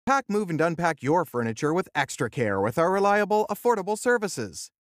Pack, move, and unpack your furniture with extra care with our reliable, affordable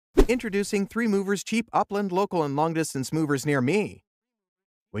services. Introducing 3 Movers Cheap Upland Local and Long Distance Movers near me.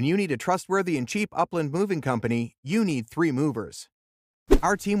 When you need a trustworthy and cheap Upland moving company, you need 3 Movers.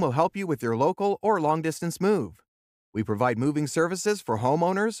 Our team will help you with your local or long-distance move. We provide moving services for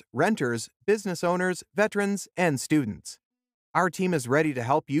homeowners, renters, business owners, veterans, and students. Our team is ready to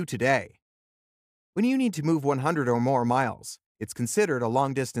help you today. When you need to move 100 or more miles, it's considered a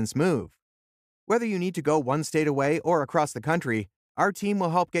long-distance move. Whether you need to go one state away or across the country, our team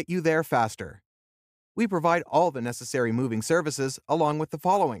will help get you there faster. We provide all the necessary moving services along with the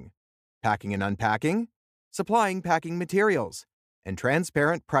following: packing and unpacking, supplying packing materials, and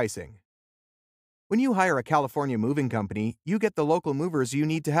transparent pricing. When you hire a California moving company, you get the local movers you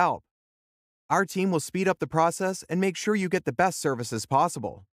need to help. Our team will speed up the process and make sure you get the best services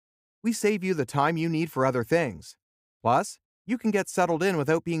possible. We save you the time you need for other things. Plus, you can get settled in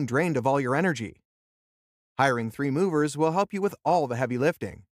without being drained of all your energy. Hiring 3 movers will help you with all the heavy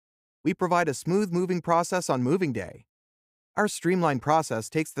lifting. We provide a smooth moving process on moving day. Our streamlined process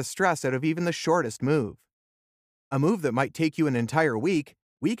takes the stress out of even the shortest move. A move that might take you an entire week,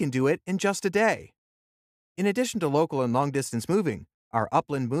 we can do it in just a day. In addition to local and long-distance moving, our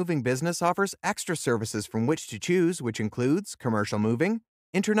Upland moving business offers extra services from which to choose, which includes commercial moving,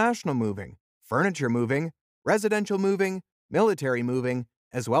 international moving, furniture moving, residential moving, military moving,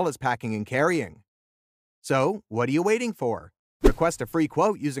 as well as packing and carrying. So, what are you waiting for? Request a free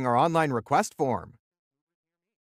quote using our online request form.